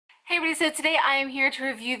Hey everybody, so today I am here to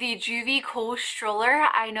review the Joovy Qool Stroller.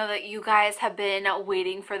 I know that you guys have been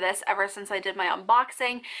waiting for this ever since I did my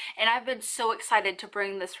unboxing, and I've been so excited to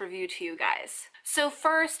bring this review to you guys. So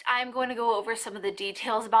first, I'm going to go over some of the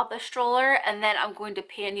details about the stroller, and then I'm going to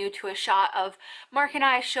pan you to a shot of Mark and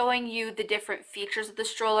I showing you the different features of the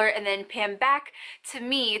stroller, and then pan back to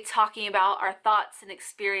me talking about our thoughts and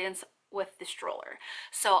experience with the stroller.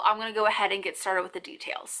 So I'm going to go ahead and get started with the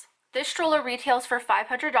details. This stroller retails for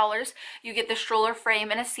 $500. You get the stroller frame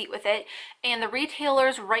and a seat with it. And the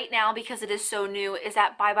retailers right now, because it is so new, is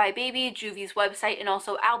at BuyBuyBaby, Joovy's website, and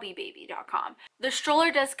also AlbeeBaby.com. The stroller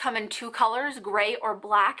does come in two colors, gray or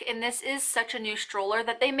black, and this is such a new stroller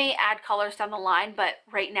that they may add colors down the line, but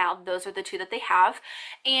right now those are the two that they have.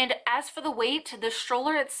 And as for the weight, the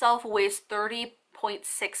stroller itself weighs 30.6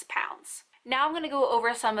 pounds. Now I'm going to go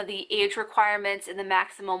over some of the age requirements and the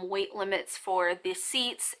maximum weight limits for the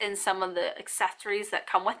seats and some of the accessories that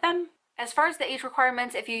come with them. As far as the age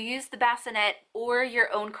requirements, if you use the bassinet or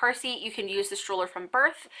your own car seat, you can use the stroller from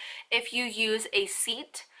birth. If you use a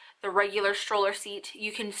seat, the regular stroller seat,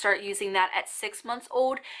 you can start using that at 6 months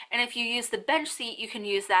old. And if you use the bench seat, you can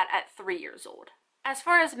use that at 3 years old. As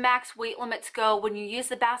far as max weight limits go, when you use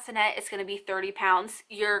the bassinet, it's going to be 30 pounds.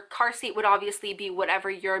 Your car seat would obviously be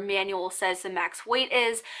whatever your manual says the max weight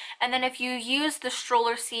is. And then if you use the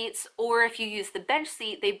stroller seats or if you use the bench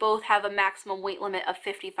seat, they both have a maximum weight limit of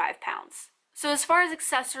 55 pounds. So as far as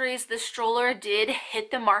accessories, the stroller did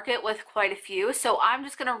hit the market with quite a few. So I'm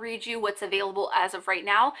just going to read you what's available as of right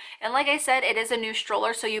now. And like I said, it is a new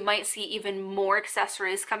stroller, so you might see even more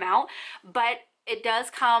accessories come out. But it does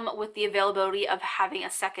come with the availability of having a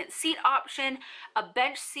second seat option, a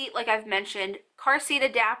bench seat like I've mentioned, car seat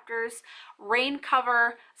adapters, rain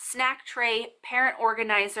cover, snack tray, parent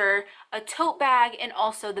organizer, a tote bag, and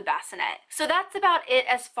also the bassinet. So that's about it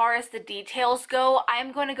as far as the details go.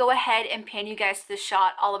 I'm going to go ahead and pan you guys to the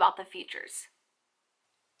shot all about the features.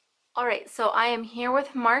 Alright, so I am here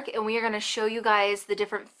with Mark and we are going to show you guys the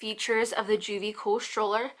different features of the Joovy Qool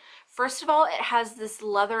Stroller. First of all, it has this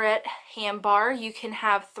leatherette handbar. You can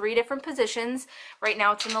have 3 different positions. Right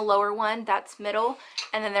now it's in the lower one, that's middle,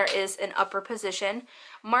 and then there is an upper position.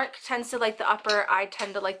 Mark tends to like the upper, I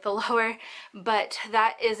tend to like the lower, but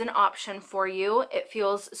that is an option for you. It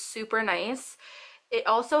feels super nice. It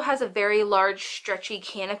also has a very large stretchy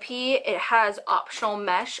canopy. It has optional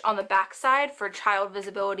mesh on the back side for child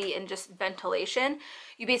visibility and just ventilation.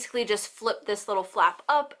 You basically just flip this little flap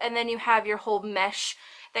up and then you have your whole mesh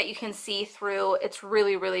that you can see through. It's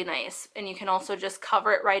really, really nice. And you can also just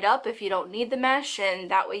cover it right up if you don't need the mesh, and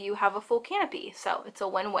that way you have a full canopy. So it's a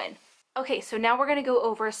win-win. Okay, so now we're gonna go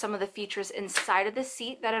over some of the features inside of the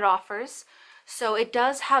seat that it offers. So it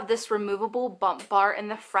does have this removable bump bar in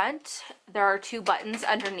the front. There are 2 buttons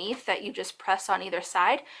underneath that you just press on either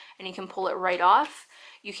side and you can pull it right off.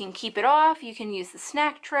 You can keep it off, you can use the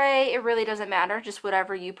snack tray, it really doesn't matter, just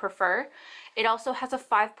whatever you prefer. It also has a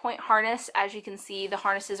 5-point harness. As you can see, the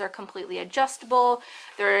harnesses are completely adjustable.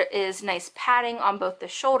 There is nice padding on both the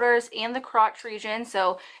shoulders and the crotch region,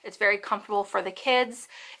 so it's very comfortable for the kids.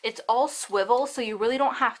 It's all swivel, so you really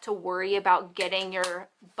don't have to worry about getting your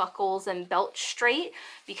buckles and belt straight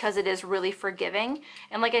because it is really forgiving.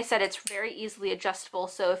 And like I said, it's very easily adjustable,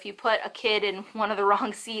 so if you put a kid in one of the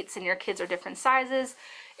wrong seats and your kids are different sizes,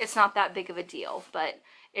 it's not that big of a deal, but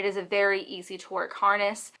it is a very easy to work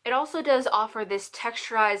harness. It also does offer this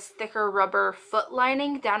texturized thicker rubber foot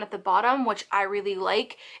lining down at the bottom, which I really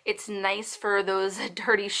like. It's nice for those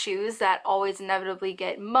dirty shoes that always inevitably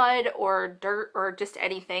get mud or dirt or just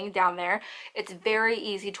anything down there. It's very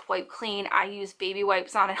easy to wipe clean. I use baby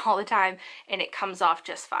wipes on it all the time and it comes off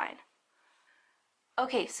just fine.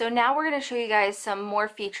 Okay, so now we're going to show you guys some more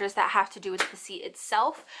features that have to do with the seat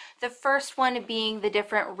itself. The first one being the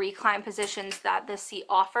different recline positions that the seat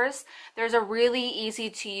offers. There's a really easy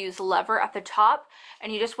to use lever at the top,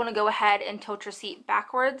 and you just want to go ahead and tilt your seat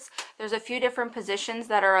backwards. There's a few different positions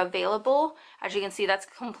that are available. As you can see, that's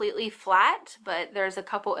completely flat, but there's a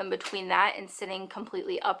couple in between that and sitting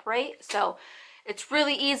completely upright. So it's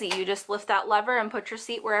really easy. You just lift that lever and put your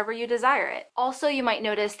seat wherever you desire it. Also, you might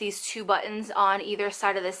notice these 2 buttons on either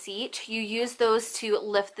side of the seat. You use those to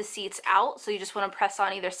lift the seats out. So you just want to press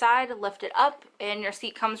on either side, lift it up, and your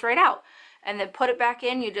seat comes right out. And then put it back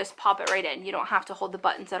in, you just pop it right in. You don't have to hold the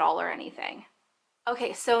buttons at all or anything.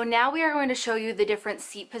 Okay, so now we are going to show you the different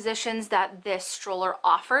seat positions that this stroller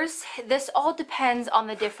offers. This all depends on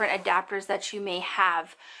the different adapters that you may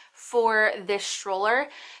have for this stroller.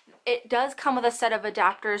 It does come with a set of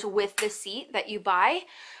adapters with the seat that you buy,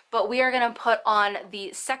 but we are going to put on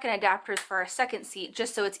the second adapters for our second seat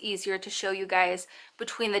just so it's easier to show you guys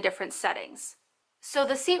between the different settings. So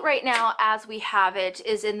the seat right now, as we have it,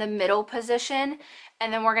 is in the middle position,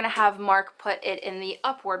 and then we're gonna have Mark put it in the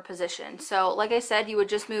upward position. So like I said, you would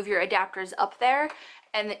just move your adapters up there,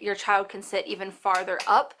 and your child can sit even farther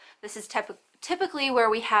up. This is typically where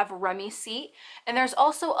we have rummy seat, and there's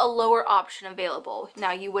also a lower option available.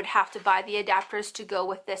 Now you would have to buy the adapters to go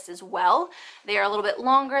with this as well. They are a little bit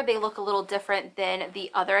longer, they look a little different than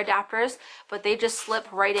the other adapters, but they just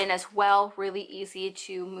slip right in as well, really easy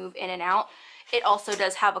to move in and out. It also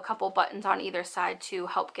does have a couple buttons on either side to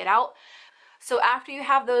help get out. So after you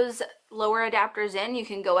have those lower adapters in, you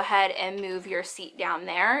can go ahead and move your seat down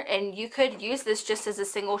there, and you could use this just as a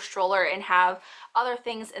single stroller and have other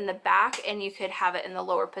things in the back, and you could have it in the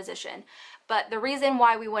lower position. But the reason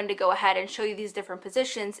why we wanted to go ahead and show you these different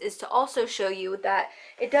positions is to also show you that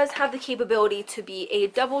it does have the capability to be a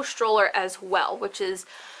double stroller as well, which is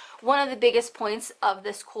one of the biggest points of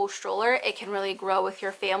this Qool stroller. It can really grow with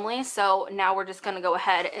your family. So now we're just going to go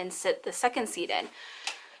ahead and sit the second seat in.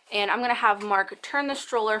 And I'm going to have Mark turn the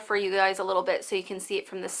stroller for you guys a little bit so you can see it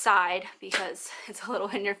from the side, because it's a little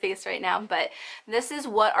in your face right now. But this is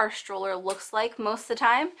what our stroller looks like most of the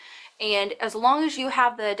time. And as long as you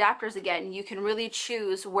have the adapters, again, you can really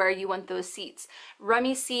choose where you want those seats.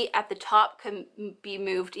 Rummy seat at the top can be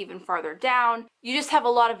moved even farther down. You just have a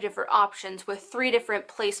lot of different options with 3 different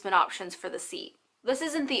placement options for the seat. This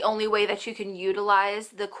isn't the only way that you can utilize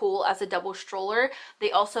the Qool as a double stroller.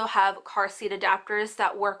 They also have car seat adapters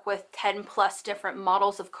that work with 10 plus different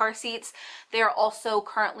models of car seats. They are also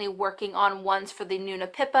currently working on ones for the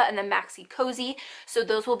Nuna Pippa and the Maxi Cozy, so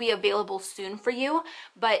those will be available soon for you.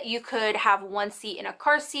 But you could have one seat in a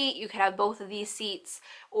car seat, you could have both of these seats,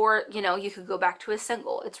 or you could go back to a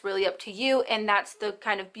single. It's really up to you, and that's the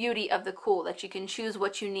kind of beauty of the Qool, that you can choose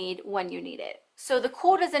what you need when you need it. So the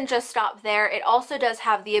Qool doesn't just stop there. It also does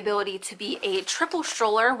have the ability to be a triple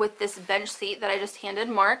stroller with this bench seat that I just handed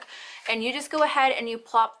Mark. And you just go ahead and you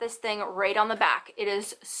plop this thing right on the back. It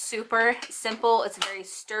is super simple. It's very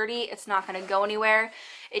sturdy. It's not going to go anywhere.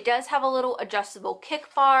 It does have a little adjustable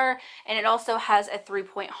kick bar, and it also has a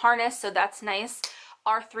 3-point harness, so that's nice.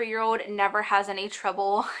 Our 3-year-old never has any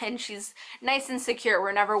trouble, and she's nice and secure.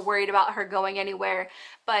 We're never worried about her going anywhere.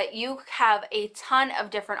 But you have a ton of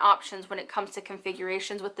different options when it comes to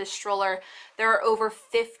configurations with this stroller. There are over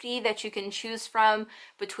 50 that you can choose from,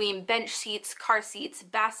 between bench seats, car seats,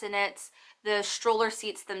 bassinets, the stroller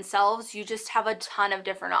seats themselves. You just have a ton of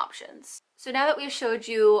different options. So now that we've showed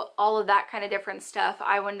you all of that kind of different stuff,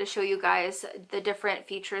 I wanted to show you guys the different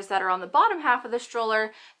features that are on the bottom half of the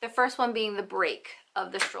stroller. The first one being the brake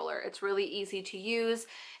of the stroller. It's really easy to use.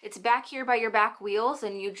 It's back here by your back wheels,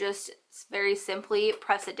 and you just very simply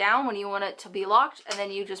press it down when you want it to be locked, and then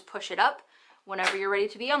you just push it up whenever you're ready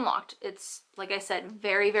to be unlocked. It's, like I said,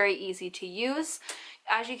 very, very easy to use.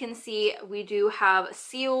 As you can see, we do have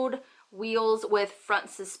sealed wheels with front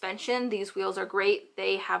suspension. These wheels are great.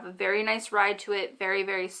 They have a very nice ride to it, very,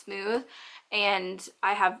 very smooth, and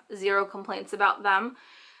I have 0 complaints about them.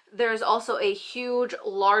 There's also a huge,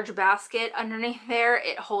 large basket underneath there.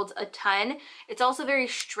 It holds a ton. It's also very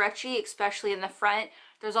stretchy, especially in the front.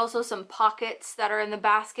 There's also some pockets that are in the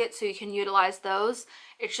basket, so you can utilize those.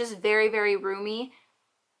 It's just very, very roomy.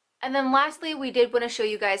 And then lastly, we did want to show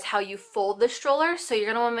you guys how you fold the stroller. So you're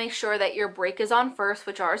going to want to make sure that your brake is on first,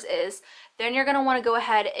 which ours is. Then you're going to want to go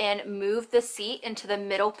ahead and move the seat into the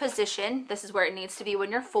middle position. This is where it needs to be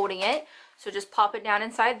when you're folding it. So just pop it down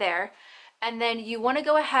inside there. And then you want to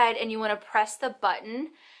go ahead and you want to press the button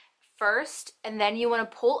first, and then you want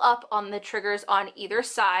to pull up on the triggers on either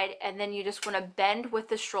side, and then you just want to bend with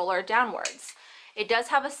the stroller downwards. It does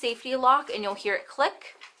have a safety lock, and you'll hear it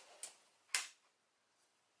click.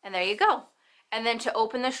 And there you go. And then to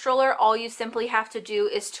open the stroller, all you simply have to do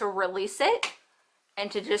is to release it and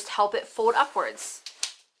to just help it fold upwards.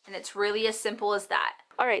 And it's really as simple as that.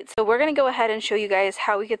 Alright, so we're going to go ahead and show you guys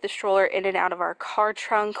how we get the stroller in and out of our car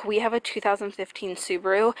trunk. We have a 2015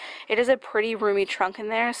 Subaru. It is a pretty roomy trunk in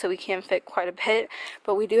there, so we can fit quite a bit.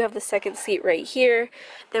 But we do have the second seat right here.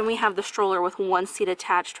 Then we have the stroller with one seat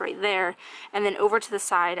attached right there. And then over to the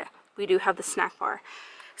side, we do have the snack bar.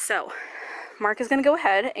 So Mark is going to go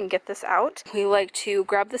ahead and get this out. We like to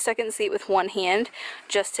grab the second seat with one hand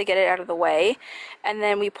just to get it out of the way. And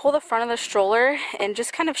then we pull the front of the stroller and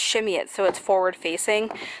just kind of shimmy it so it's forward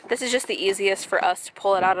facing. This is just the easiest for us to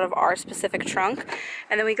pull it out of our specific trunk.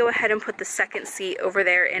 And then we go ahead and put the second seat over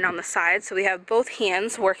there and on the side. So we have both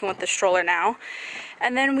hands working with the stroller now.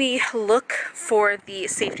 And then we look for the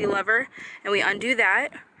safety lever and we undo that.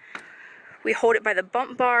 We hold it by the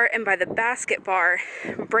bump bar and by the basket bar,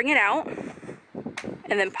 bring it out,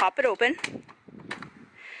 and then pop it open.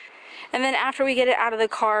 And then after we get it out of the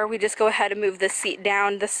car, we just go ahead and move this seat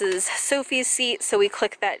down. This is Sophie's seat, so we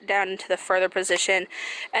click that down into the further position.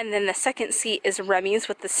 And then the second seat is Remy's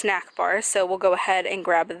with the snack bar, so we'll go ahead and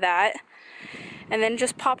grab that. And then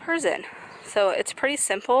just pop hers in. So it's pretty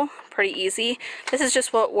simple, pretty easy. This is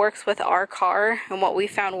just what works with our car and what we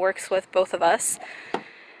found works with both of us.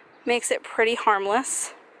 Makes it pretty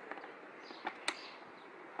harmless.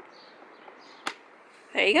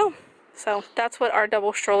 There you go. So that's what our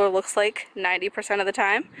double stroller looks like 90% of the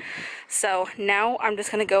time. So now I'm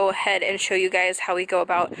just going to go ahead and show you guys how we go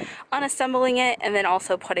about unassembling it and then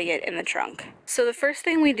also putting it in the trunk. So the first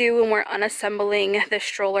thing we do when we're unassembling the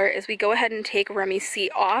stroller is we go ahead and take Remy's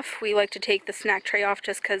seat off. We like to take the snack tray off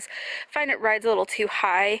just because I find it rides a little too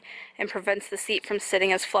high and prevents the seat from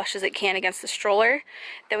sitting as flush as it can against the stroller.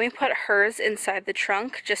 Then we put hers inside the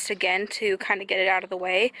trunk just again to kind of get it out of the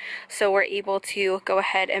way. So we're able to go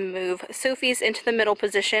ahead and move Sophie's into the middle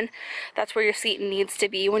position. That's where your seat needs to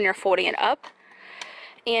be when you're folding it up.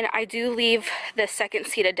 And I do leave the second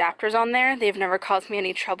seat adapters on there. They've never caused me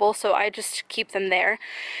any trouble, so I just keep them there.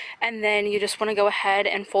 And then you just want to go ahead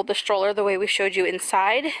and fold the stroller the way we showed you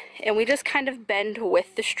inside. And we just kind of bend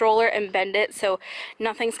with the stroller and bend it so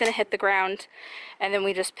nothing's going to hit the ground. And then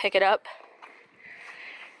we just pick it up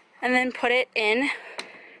and then put it in.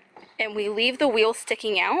 And we leave the wheels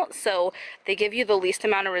sticking out so they give you the least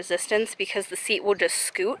amount of resistance because the seat will just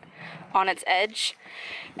scoot on its edge.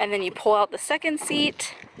 And then you pull out the second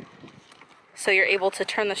seat so you're able to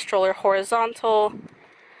turn the stroller horizontal,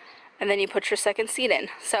 and then you put your second seat in.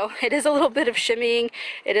 So it is a little bit of shimmying,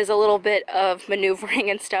 it is a little bit of maneuvering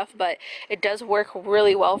and stuff, but it does work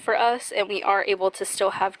really well for us, and we are able to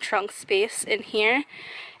still have trunk space in here.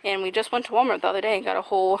 And we just went to Walmart the other day and got a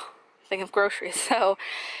whole thing of groceries. So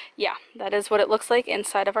yeah, that is what it looks like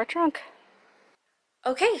inside of our trunk.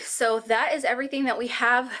 Okay, so that is everything that we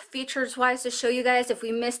have features wise to show you guys. If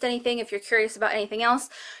we missed anything, if you're curious about anything else,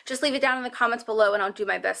 just leave it down in the comments below and I'll do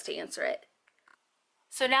my best to answer it.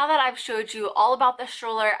 So now that I've showed you all about the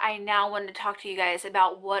stroller, I now wanted to talk to you guys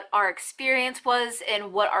about what our experience was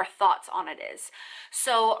and what our thoughts on it is.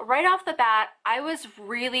 So right off the bat, I was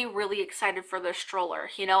really excited for the stroller.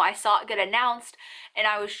 You know, I saw it get announced and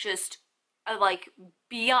I was just like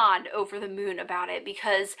beyond over the moon about it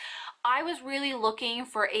because I was really looking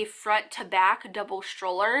for a front to back double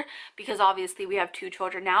stroller because obviously we have 2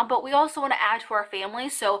 children now, but we also want to add to our family,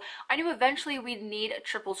 so I knew eventually we'd need a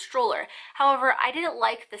triple stroller. However, I didn't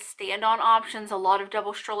like the stand-on options a lot of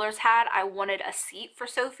double strollers had. I wanted a seat for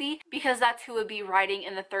Sophie because that's who would be riding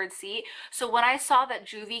in the third seat. So when I saw that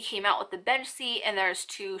Joovy came out with the bench seat and there's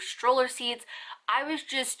 2 stroller seats, I was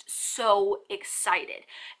just so excited.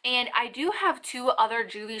 And I do have 2 other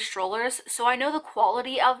Joovy strollers, so I know the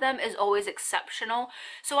quality of them is always exceptional.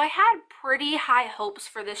 So I had pretty high hopes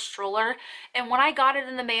for this stroller, and when I got it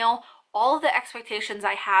in the mail, all of the expectations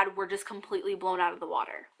I had were just completely blown out of the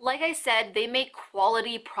water. Like I said, they make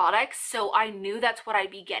quality products, so I knew that's what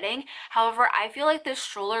I'd be getting. However, I feel like this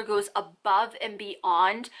stroller goes above and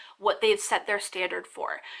beyond what they've set their standard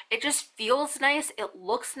for. It just feels nice, it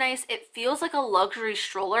looks nice, it feels like a luxury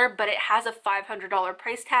stroller, but it has a $500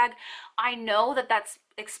 price tag. I know that that's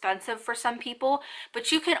expensive for some people,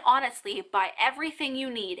 but you can honestly buy everything you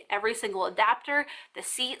need, every single adapter, the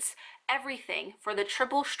seats, everything for the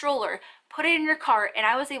triple stroller, put it in your cart, and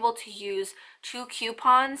I was able to use 2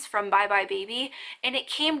 coupons from BuyBuyBaby, and it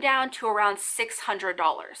came down to around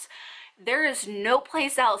 $600. There is no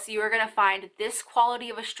place else you are going to find this quality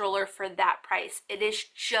of a stroller for that price. It is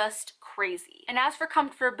just crazy. And as for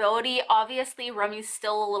comfortability, obviously Remy's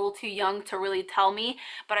still a little too young to really tell me,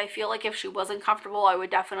 but I feel like if she wasn't comfortable, I would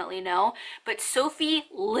definitely know. But Sophie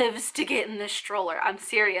lives to get in this stroller. I'm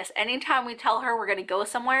serious. Anytime we tell her we're going to go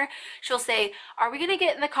somewhere, she'll say, "Are we going to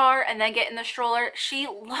get in the car and then get in the stroller?" She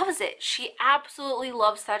loves it. She absolutely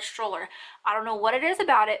loves that stroller. I don't know what it is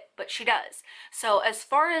about it, but she does. So as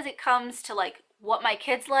far as it comes to like what my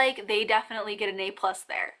kids like, they definitely get an A+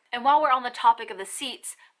 there. And while we're on the topic of the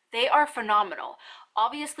seats, they are phenomenal.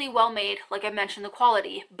 Obviously well made, like I mentioned the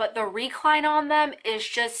quality, but the recline on them is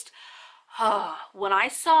just, when I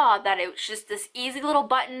saw that it was just this easy little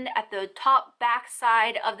button at the top back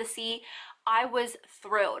side of the seat, I was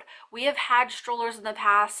thrilled. We have had strollers in the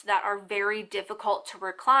past that are very difficult to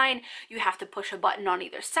recline. You have to push a button on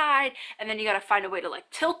either side, and then you got to find a way to like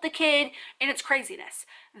tilt the kid, and it's craziness.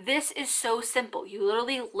 This is so simple. You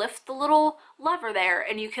literally lift the little lever there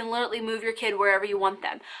and you can literally move your kid wherever you want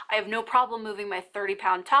them. I have no problem moving my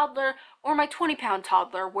 30-pound toddler or my 20-pound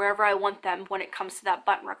toddler, wherever I want them when it comes to that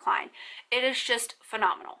button recline. It is just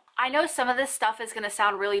phenomenal. I know some of this stuff is going to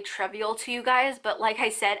sound really trivial to you guys, but like I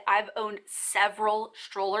said, I've owned several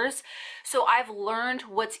strollers, so I've learned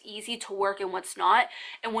what's easy to work and what's not.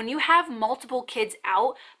 And when you have multiple kids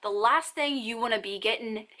out, the last thing you want to be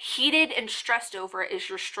getting heated and stressed over is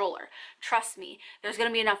your stroller. Trust me, there's going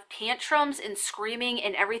to be enough tantrums and screaming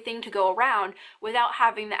and everything to go around without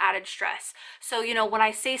having the added stress. So, you know, when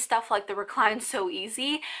I say stuff like the recline's so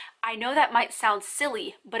easy, I know that might sound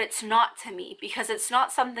silly, but it's not to me, because it's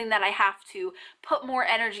not something that I have to put more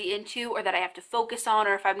energy into, or that I have to focus on,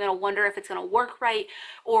 or if I'm going to wonder if it's going to work right,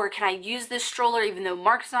 or can I use this stroller even though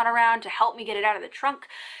Mark's not around to help me get it out of the trunk.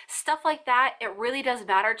 Stuff like that, it really does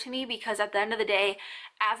matter to me, because at the end of the day,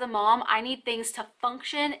 as a mom, I need things to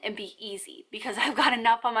function and be easy, because I've got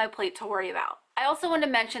enough on my plate to worry about. I also want to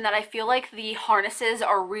mention that I feel like the harnesses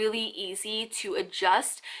are really easy to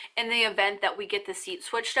adjust in the event that we get the seat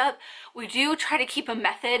switched up. We do try to keep a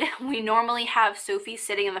method. We normally have Sophie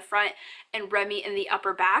sitting in the front and Remy in the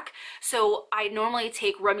upper back. So I normally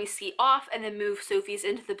take Remy's seat off and then move Sophie's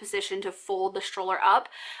into the position to fold the stroller up.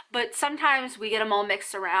 But sometimes we get them all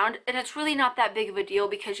mixed around, and it's really not that big of a deal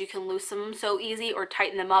because you can loosen them so easy or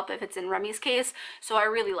tighten them up if it's in Remy's case. So I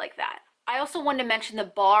really like that. I also wanted to mention the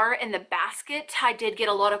bar and the basket. I did get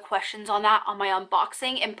a lot of questions on that on my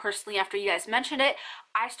unboxing, and personally after you guys mentioned it,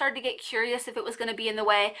 I started to get curious if it was going to be in the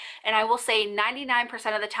way, and I will say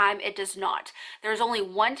 99% of the time it does not. There's only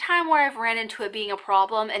one time where I've ran into it being a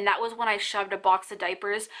problem, and that was when I shoved a box of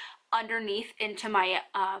diapers underneath into my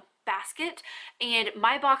basket. And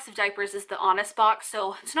my box of diapers is the Honest box,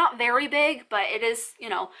 so it's not very big, but it is, you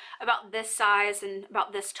know, about this size and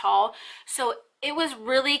about this tall. So it was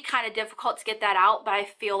really kind of difficult to get that out, but I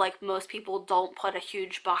feel like most people don't put a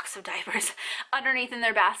huge box of diapers underneath in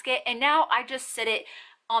their basket. And now I just sit it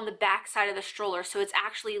on the back side of the stroller, so it's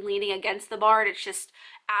actually leaning against the bar. It's just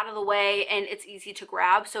out of the way and it's easy to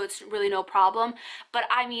grab, so it's really no problem. But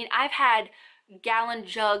I mean, I've had gallon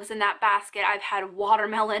jugs in that basket, I've had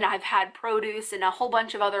watermelon, I've had produce, and a whole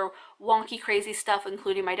bunch of other wonky crazy stuff,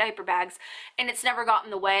 including my diaper bags, and it's never gotten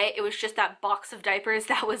in the way. It was just that box of diapers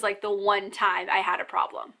that was like the one time I had a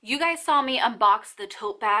problem. You guys saw me unbox the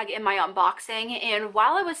tote bag in my unboxing, and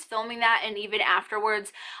while I was filming that and even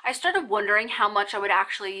afterwards, I started wondering how much I would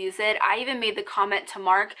actually use it. I even made the comment to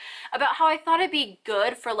Mark about how I thought it'd be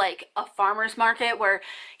good for like a farmer's market where,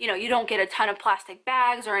 you know, you don't get a ton of plastic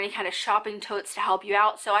bags or any kind of shopping totes to help you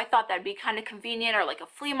out, so I thought that'd be kind of convenient, or like a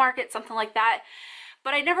flea market, something like that.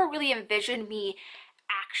 But I never really envisioned me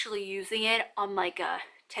actually using it on like a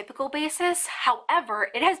typical basis. However,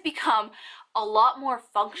 it has become a lot more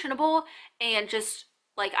functionable, and just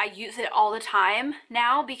like I use it all the time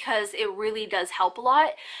now because it really does help a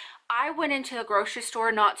lot. I went into the grocery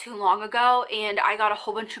store not too long ago and I got a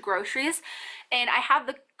whole bunch of groceries, and I had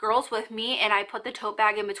the girls with me and I put the tote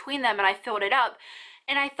bag in between them and I filled it up.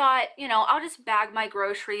 And I thought, you know, I'll just bag my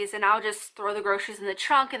groceries and I'll just throw the groceries in the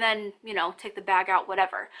trunk and then, you know, take the bag out,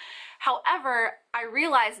 whatever. However, I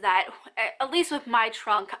realized that, at least with my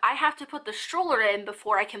trunk, I have to put the stroller in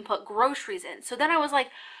before I can put groceries in. So then I was like,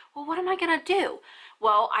 well, what am I gonna do?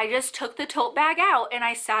 Well, I just took the tote bag out and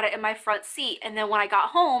I sat it in my front seat. And then when I got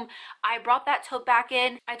home, I brought that tote back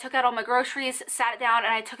in, I took out all my groceries, sat it down,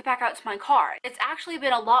 and I took it back out to my car. It's actually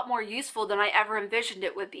been a lot more useful than I ever envisioned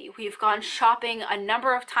it would be. We've gone shopping a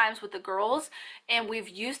number of times with the girls and we've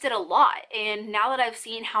used it a lot. And now that I've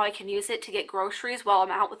seen how I can use it to get groceries while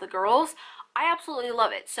I'm out with the girls, I absolutely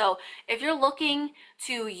love it. So if you're looking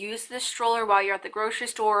to use this stroller while you're at the grocery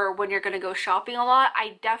store or when you're going to go shopping a lot,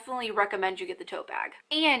 I definitely recommend you get the tote bag.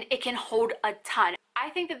 And it can hold a ton. I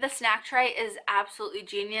think that the snack tray is absolutely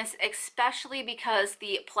genius, especially because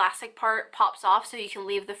the plastic part pops off so you can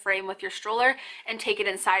leave the frame with your stroller and take it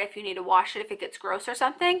inside if you need to wash it if it gets gross or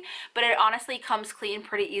something. But it honestly comes clean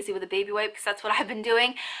pretty easy with a baby wipe, because that's what I've been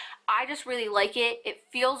doing. I just really like it. It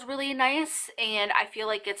feels really nice, and I feel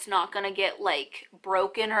like it's not gonna get like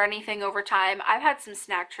broken or anything over time. I've had some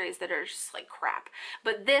snack trays that are just like crap,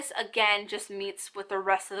 but this again just meets with the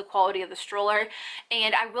rest of the quality of the stroller.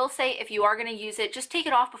 And I will say, if you are gonna use it, just take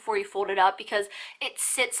it off before you fold it up, because it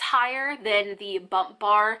sits higher than the bump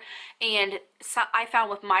bar, and so I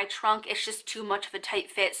found with my trunk it's just too much of a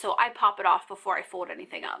tight fit, so I pop it off before I fold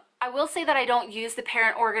anything up. I will say that I don't use the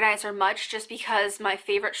parent organizer much, just because my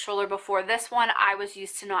favorite stroller before this one, I was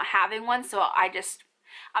used to not having one, so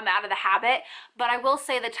I'm out of the habit. But I will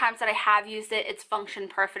say the times that I have used it, it's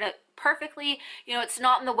functioned perfectly. You know, it's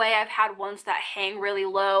not in the way. I've had ones that hang really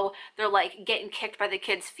low. They're like getting kicked by the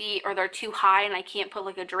kids' feet, or they're too high and I can't put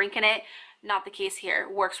like a drink in it. Not the case here.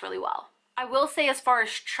 It works really well. I will say, as far as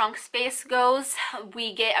trunk space goes,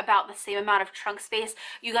 we get about the same amount of trunk space.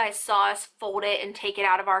 You guys saw us fold it and take it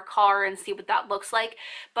out of our car and see what that looks like.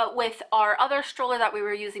 But with our other stroller that we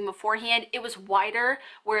were using beforehand, it was wider,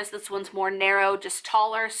 whereas this one's more narrow, just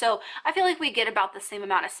taller. So I feel like we get about the same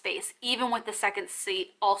amount of space, even with the second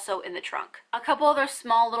seat also in the trunk. A couple other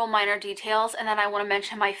small little minor details, and then I want to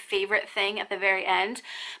mention my favorite thing at the very end.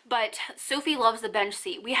 But Sophie loves the bench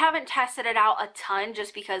seat. We haven't tested it out a ton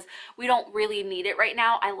just because we don't really need it right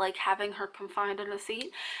now. I like having her confined in a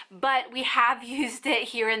seat, but we have used it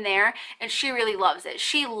here and there, and she really loves it.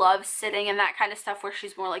 She loves sitting in that kind of stuff where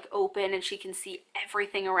she's more like open and she can see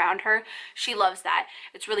everything around her. She loves that.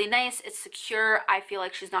 It's really nice. It's secure. I feel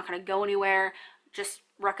like she's not going to go anywhere. Just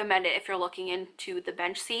recommend it if you're looking into the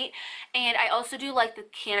bench seat. And I also do like the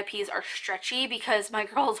canopies are stretchy because my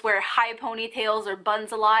girls wear high ponytails or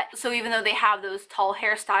buns a lot, so even though they have those tall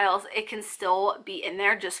hairstyles, it can still be in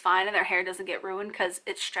there just fine and their hair doesn't get ruined because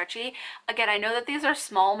it's stretchy. Again, I know that these are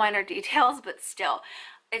small minor details, but still,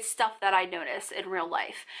 it's stuff that I notice in real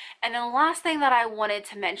life. And then the last thing that I wanted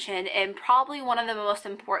to mention, and probably one of the most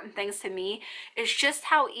important things to me, is just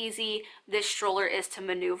how easy this stroller is to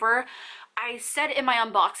maneuver. I said in my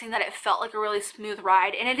unboxing that it felt like a really smooth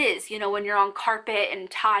ride, and it is, you know, when you're on carpet and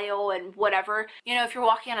tile and whatever, you know, if you're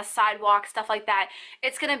walking on a sidewalk, stuff like that,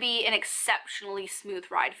 it's gonna be an exceptionally smooth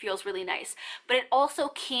ride. Feels really nice. But it also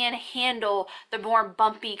can handle the more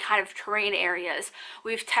bumpy kind of terrain areas.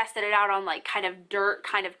 We've tested it out on like kind of dirt,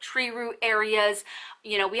 kind of tree root areas.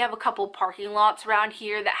 You know, we have a couple parking lots around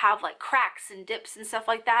here that have like cracks and dips and stuff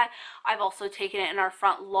like that. I've also taken it in our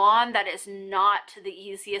front lawn that is not the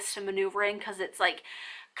easiest to maneuver in because it's like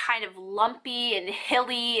kind of lumpy and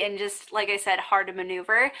hilly and just, like I said, hard to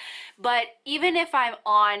maneuver. But even if I'm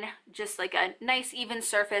on just like a nice even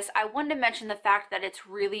surface, I wanted to mention the fact that it's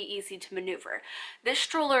really easy to maneuver. This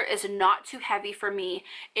stroller is not too heavy for me.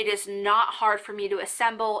 It is not hard for me to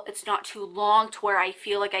assemble. It's not too long to where I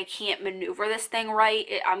feel like I can't maneuver this thing right.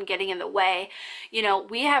 I'm getting in the way. You know,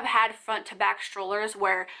 we have had front to back strollers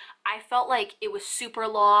where I felt like it was super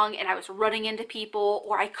long and I was running into people,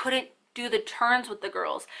 or I couldn't do the turns with the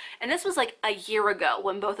girls. And this was like a year ago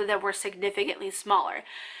when both of them were significantly smaller.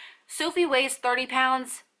 Sophie weighs 30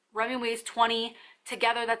 pounds, Remy weighs 20.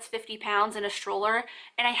 Together that's 50 pounds in a stroller,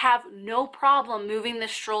 and I have no problem moving the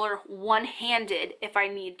stroller one-handed if I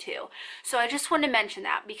need to. So I just wanted to mention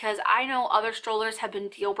that because I know other strollers have been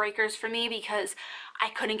deal breakers for me because I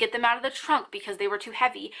couldn't get them out of the trunk because they were too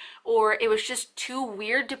heavy, or it was just too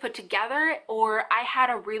weird to put together, or I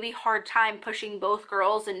had a really hard time pushing both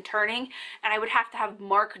girls and turning, and I would have to have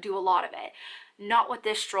Mark do a lot of it. Not with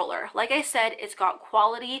this stroller. Like I said, it's got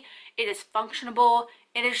quality, it is functionable,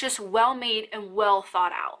 it is just well made and well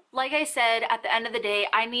thought out. Like I said, at the end of the day,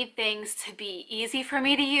 I need things to be easy for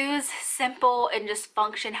me to use, simple, and just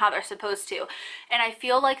function how they're supposed to. And I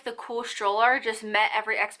feel like the Qool stroller just met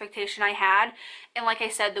every expectation I had. And like I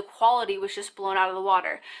said, the quality was just blown out of the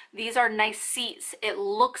water. These are nice seats. It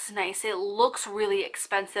looks nice. It looks really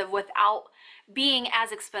expensive without being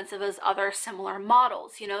as expensive as other similar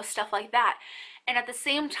models, you know, stuff like that. And at the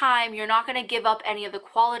same time, you're not going to give up any of the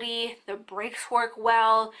quality. The brakes work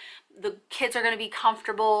well. The kids are going to be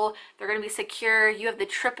comfortable. They're going to be secure. You have the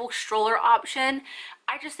triple stroller option.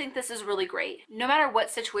 I just think this is really great. No matter what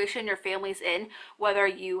situation your family's in, whether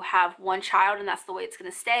you have one child and that's the way it's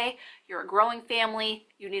going to stay, you're a growing family,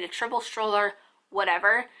 you need a triple stroller,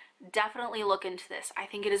 whatever, definitely look into this. I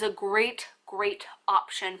think it is a great, great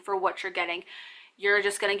option for what you're getting. You're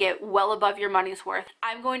just going to get well above your money's worth.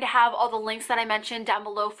 I'm going to have all the links that I mentioned down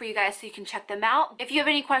below for you guys so you can check them out. If you have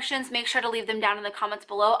any questions, make sure to leave them down in the comments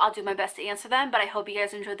below. I'll do my best to answer them, but I hope you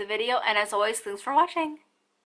guys enjoyed the video, and as always, thanks for watching.